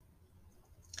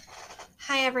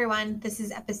Hi everyone, this is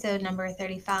episode number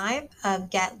 35 of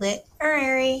Get Lit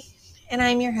Literary, and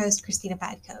I'm your host, Christina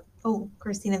Padcoat. Oh,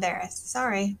 Christina Veras.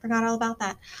 Sorry, forgot all about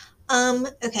that.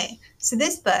 Okay, so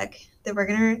this book that we're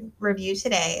going to review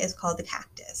today is called The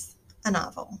Cactus, a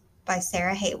novel by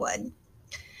Sarah Haywood,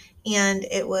 and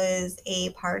it was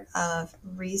a part of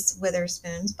Reese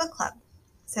Witherspoon's book club.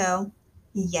 So,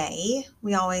 yay,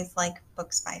 we always like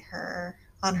books by her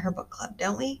on her book club,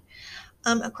 don't we?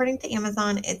 According to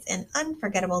Amazon, it's an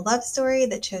unforgettable love story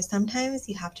that shows sometimes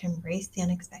you have to embrace the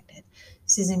unexpected.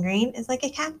 Susan Green is like a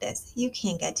cactus. You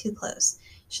can't get too close.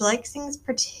 She likes things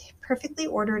perfectly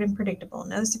ordered and predictable,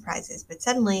 no surprises, but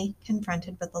suddenly,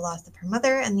 confronted with the loss of her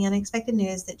mother and the unexpected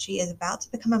news that she is about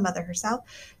to become a mother herself,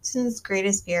 Susan's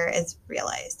greatest fear is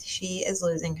realized. She is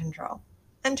losing control.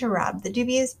 Enter Rob, the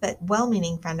dubious but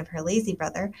well-meaning friend of her lazy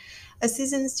brother. As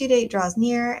Susan's due date draws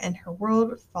near and her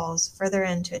world falls further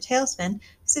into a tailspin,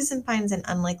 Susan finds an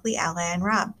unlikely ally in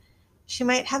Rob. She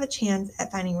might have a chance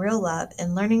at finding real love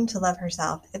and learning to love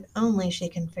herself if only she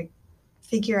can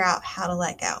figure out how to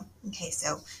let go. Okay,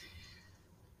 so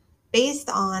based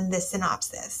on this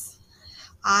synopsis,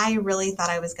 I really thought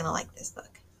I was going to like this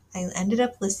book. I ended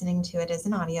up listening to it as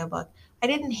an audiobook. I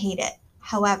didn't hate it.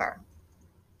 However,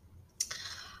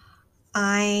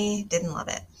 I didn't love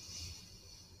it.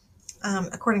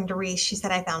 According to Reese, she said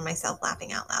I found myself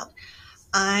laughing out loud.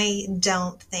 I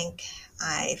don't think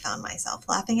I found myself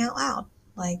laughing out loud,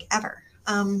 like ever.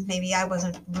 Maybe I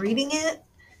wasn't reading it.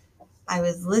 I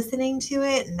was listening to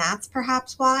it, and that's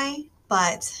perhaps why.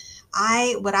 But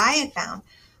what I had found,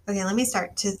 okay, let me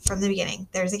start from the beginning.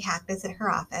 There's a cactus at her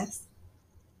office.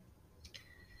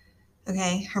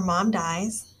 Okay, her mom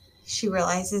dies. She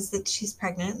realizes that she's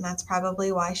pregnant, and that's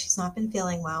probably why she's not been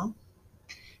feeling well.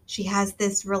 She has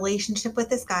this relationship with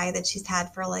this guy that she's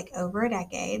had for like over a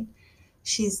decade.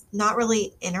 She's not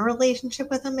really in a relationship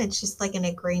with him. It's just like an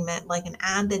agreement, like an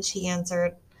ad that she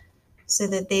answered so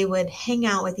that they would hang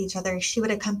out with each other. She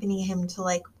would accompany him to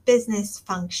like business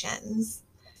functions.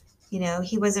 You know,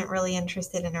 he wasn't really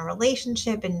interested in a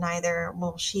relationship, and neither,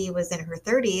 well, she was in her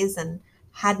 30s and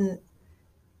hadn't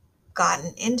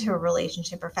gotten into a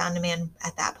relationship or found a man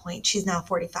at that point. She's now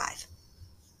 45.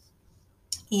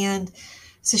 And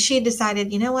so she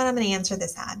decided, you know what, I'm going to answer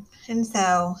this ad. And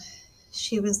so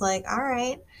she was like, all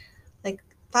right, like,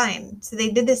 fine. So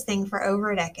they did this thing for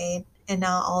over a decade, and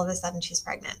now all of a sudden she's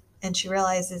pregnant. And she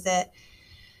realizes it.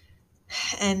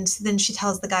 And then she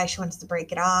tells the guy she wants to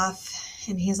break it off.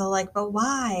 And he's all like, but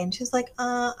why? And she's like,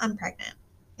 I'm pregnant.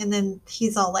 And then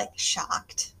he's all like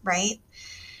shocked, right?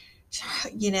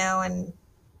 You know, and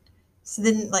so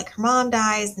then like her mom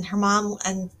dies, and her mom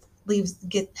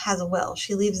has a will.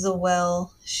 She leaves a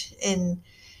will, and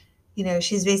you know,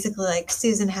 she's basically like,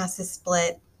 Susan has to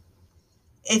split.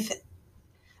 If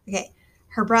Okay,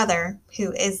 her brother,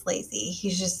 who is lazy,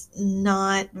 he's just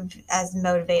not as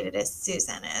motivated as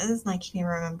Susan is, and I can't even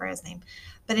remember his name.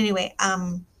 But anyway,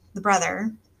 the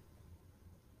brother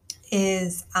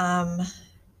is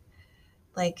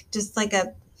like just like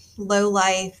a low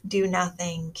life, do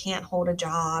nothing, can't hold a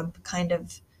job, kind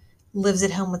of lives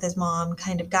at home with his mom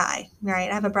kind of guy, right?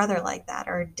 I have a brother like that,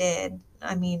 or did.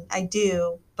 I mean, I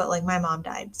do, but like my mom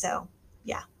died, so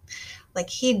yeah. Like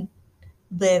he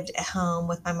lived at home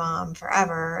with my mom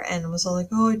forever and was all like,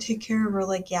 oh, I take care of her.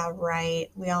 Like, yeah, right.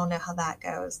 We all know how that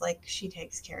goes. Like, she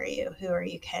takes care of you. Who are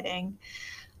you kidding?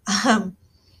 Um,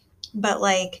 but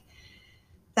like,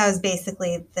 that was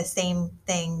basically the same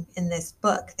thing in this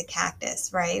book, The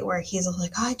Cactus, right? Where he's all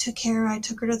like, oh, I took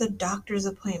her to the doctor's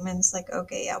appointments. Like,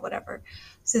 okay, yeah, whatever.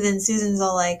 So then Susan's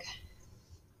all like,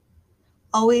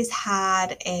 always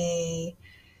had a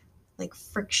like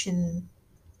friction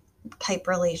type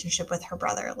relationship with her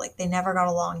brother. Like they never got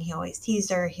along. He always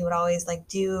teased her. He would always like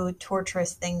do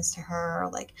torturous things to her,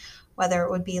 like whether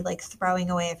it would be like throwing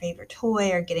away a favorite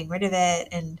toy or getting rid of it.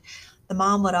 And the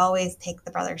mom would always take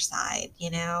the brother's side,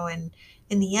 you know, and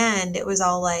in the end it was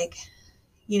all like,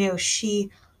 you know,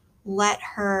 she let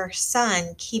her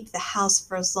son keep the house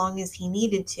for as long as he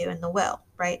needed to in the will,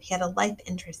 right? He had a life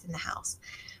interest in the house.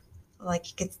 Like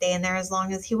he could stay in there as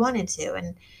long as he wanted to.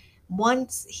 And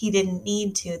once he didn't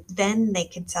need to, then they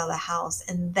could sell the house,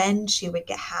 and then she would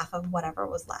get half of whatever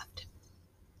was left.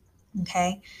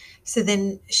 Okay. So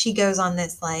then she goes on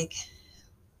this like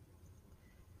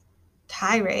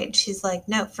tirade. She's like,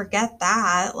 no, forget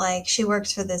that. Like she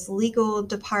works for this legal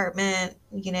department,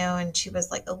 you know, and she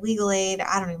was like a legal aid.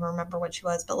 I don't even remember what she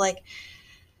was, but like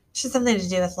she had something to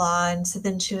do with law. And so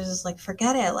then she was just like,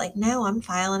 forget it. Like, no, I'm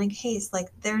filing a case. Like,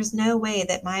 there's no way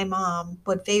that my mom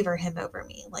would favor him over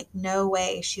me. Like, no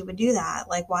way she would do that.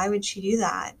 Like, why would she do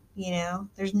that? You know,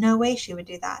 there's no way she would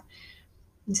do that.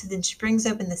 And so then she brings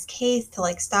open this case to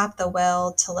like stop the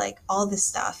will, to like all this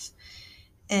stuff.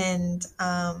 And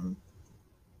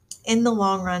in the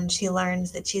long run, she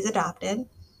learns that she's adopted,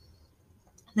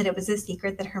 that it was a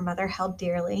secret that her mother held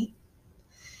dearly.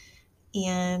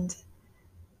 And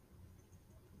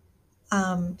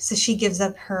so she gives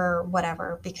up her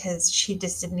whatever because she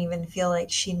just didn't even feel like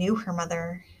she knew her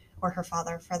mother, or her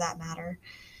father for that matter.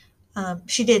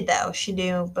 She did, though. She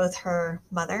knew both her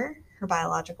mother, her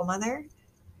biological mother,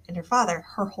 and her father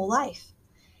her whole life.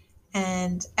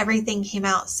 And everything came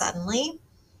out suddenly.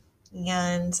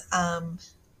 And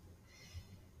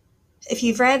if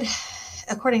you've read,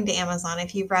 according to Amazon,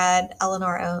 if you've read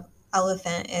Eleanor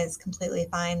Elephant is Completely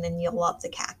Fine, then you'll love The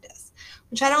Cactus,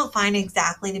 which I don't find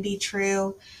exactly to be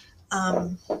true,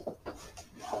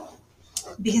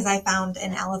 because I found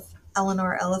in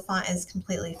Eleanor Elephant is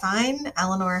Completely Fine,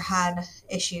 Eleanor had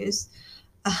issues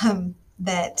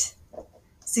that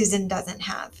Susan doesn't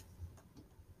have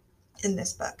in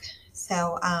this book.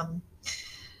 So I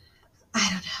don't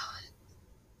know.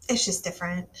 It's just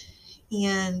different.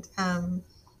 And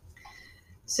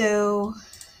so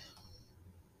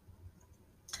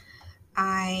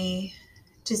I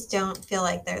just don't feel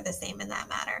like they're the same in that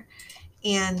matter.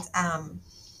 And I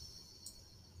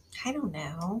don't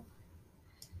know.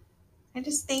 I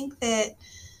just think that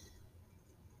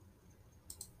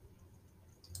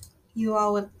you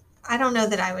all would, I don't know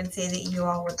that I would say that you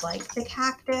all would like The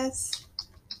Cactus.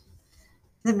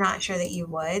 I'm not sure that you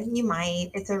would. You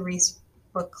might. It's a Reese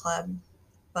Book Club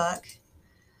book.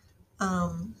 I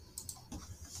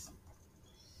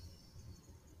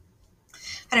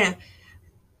don't know.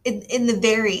 In the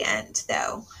very end,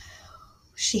 though,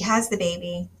 she has the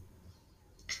baby.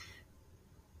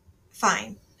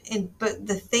 Fine. But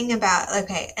the thing about,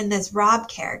 okay, and this Rob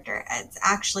character, it's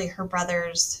actually her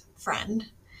brother's friend.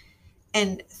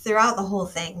 And throughout the whole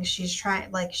thing, she's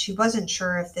trying, like, she wasn't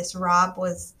sure if this Rob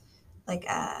was like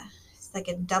a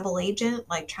double agent,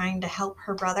 like trying to help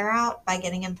her brother out by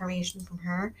getting information from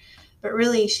her. But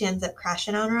really, she ends up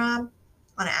crushing on Rob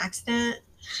on accident.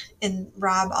 And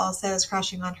Rob also is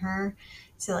crushing on her.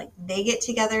 So, like, they get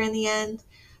together in the end.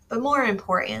 But more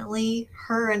importantly,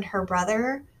 her and her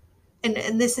brother,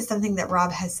 and this is something that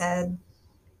Rob has said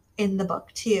in the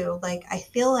book too, like, I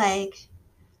feel like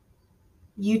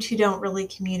you two don't really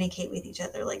communicate with each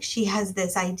other. Like, she has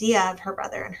this idea of her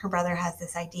brother, and her brother has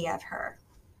this idea of her.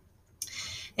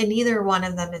 And neither one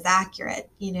of them is accurate,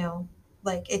 you know?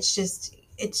 Like, it's just,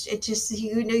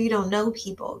 you know, you don't know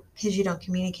people because you don't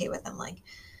communicate with them. Like,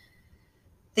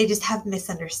 they just have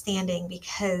misunderstanding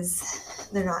because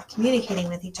they're not communicating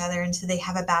with each other. And so they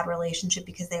have a bad relationship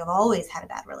because they have always had a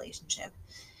bad relationship.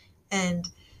 And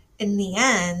in the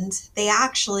end, they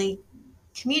actually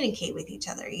communicate with each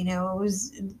other. You know, it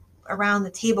was around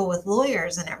the table with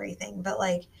lawyers and everything, but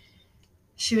like,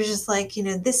 she was just like, you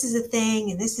know, this is a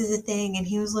thing and this is a thing. And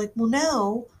he was like, well,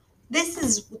 no, this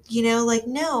is, you know, like,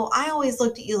 no, I always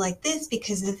looked at you like this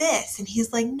because of this. And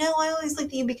he's like, no, I always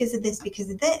looked at you because of this, because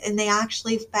of this. And they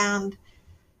actually found,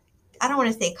 I don't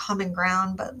want to say common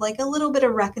ground, but like a little bit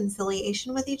of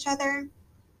reconciliation with each other,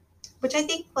 which I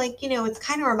think, like, you know, it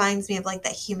kind of reminds me of like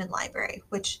that Human Library,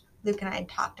 which Luke and I had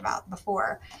talked about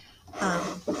before,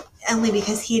 only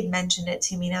because he had mentioned it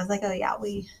to me. And I was like, oh yeah,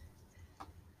 we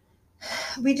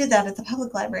did that at the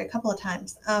public library a couple of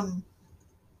times.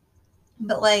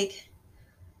 But like,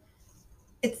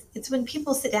 it's when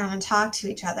people sit down and talk to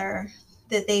each other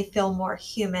that they feel more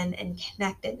human and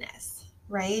connectedness,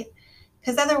 right?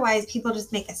 Because otherwise, people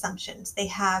just make assumptions. They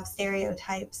have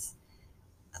stereotypes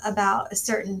about a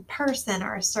certain person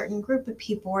or a certain group of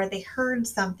people, or they heard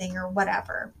something or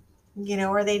whatever, you know,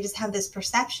 or they just have this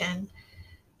perception,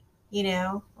 you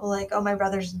know, like, oh, my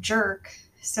brother's a jerk,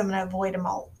 so I'm going to avoid him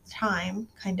all the time,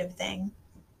 kind of thing.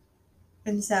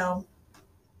 And so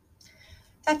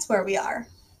that's where we are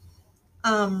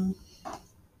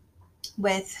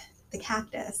with The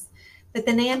Cactus. But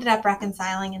then they ended up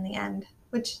reconciling in the end,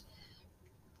 which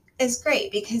is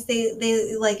great because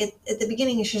they like at the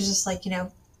beginning, she was just like, you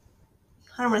know,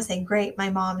 I don't want to say great, my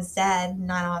mom is dead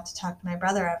and I don't have to talk to my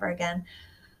brother ever again.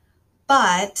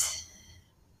 But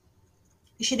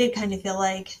she did kind of feel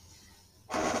like,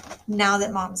 now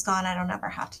that mom's gone, I don't ever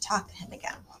have to talk to him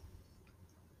again.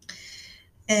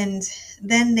 And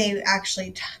then they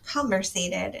actually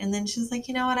conversated, and then she's like,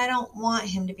 you know what, I don't want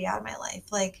him to be out of my life.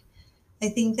 Like, I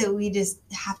think that we just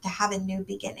have to have a new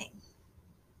beginning,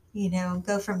 you know,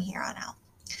 go from here on out.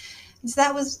 And so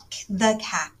that was The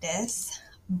Cactus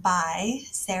by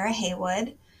Sarah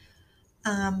Haywood.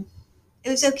 It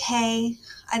was okay.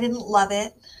 I didn't love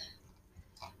it.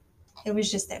 It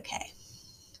was just okay.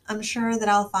 I'm sure that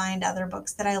I'll find other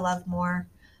books that I love more.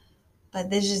 but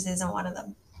this just isn't one of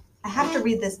them. I have to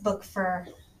read this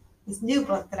new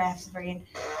book that I have to read.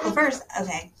 Well, first,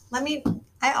 okay,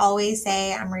 I always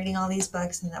say I'm reading all these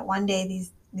books and that one day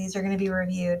these are going to be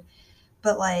reviewed.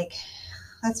 But like,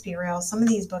 let's be real. Some of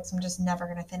these books I'm just never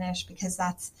going to finish because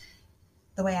that's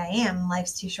the way I am.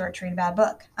 Life's too short to read a bad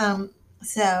book.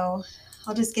 So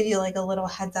I'll just give you like a little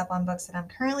heads up on books that I'm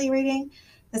currently reading.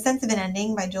 The Sense of an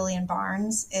Ending by Julian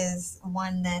Barnes is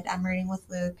one that I'm reading with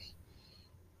Luke.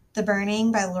 The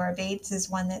Burning by Laura Bates is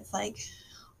one that's like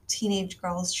teenage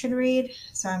girls should read.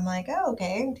 So I'm like, oh,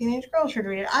 okay, teenage girls should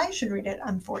read it. I should read it.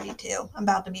 I'm 42. I'm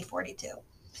about to be 42.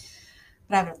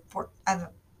 But I have a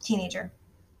teenager.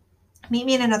 Meet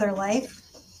Me in Another Life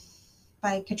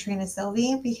by Katrina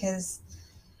Sylvie, because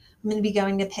I'm going to be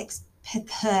going to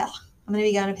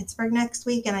Pittsburgh next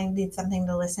week and I need something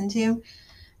to listen to.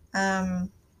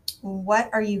 What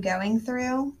Are You Going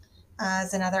Through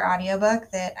is another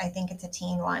audiobook that I think it's a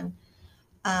teen one.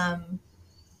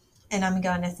 And I'm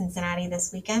going to Cincinnati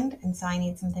this weekend, and so I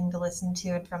need something to listen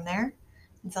to it from there.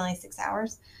 It's only 6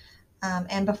 hours.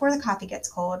 And Before the Coffee Gets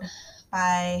Cold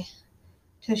by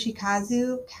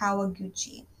Toshikazu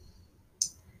Kawaguchi.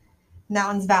 And that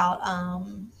one's about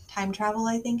time travel,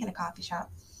 I think, in a coffee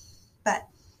shop. But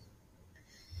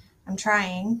I'm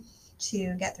trying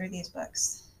to get through these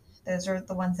books. Those are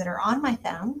the ones that are on my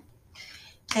phone.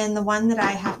 And the one that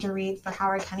I have to read for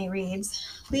Howard County Reads,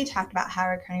 we talked about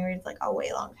Howard County Reads like a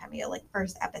way long time ago, like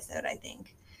first episode, I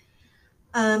think.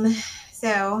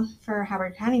 So for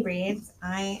Howard County Reads,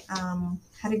 I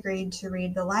had agreed to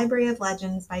read The Library of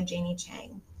Legends by Janie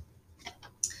Chang.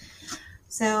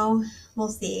 So we'll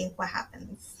see what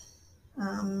happens.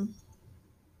 I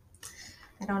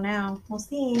don't know. We'll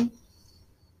see.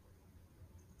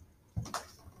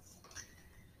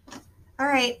 All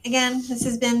right. Again, this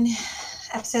has been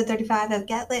episode 35 of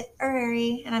Get Lit or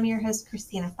Airy, and I'm your host,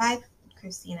 Christina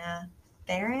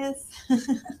Ferris.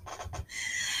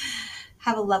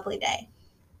 Have a lovely day.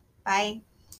 Bye.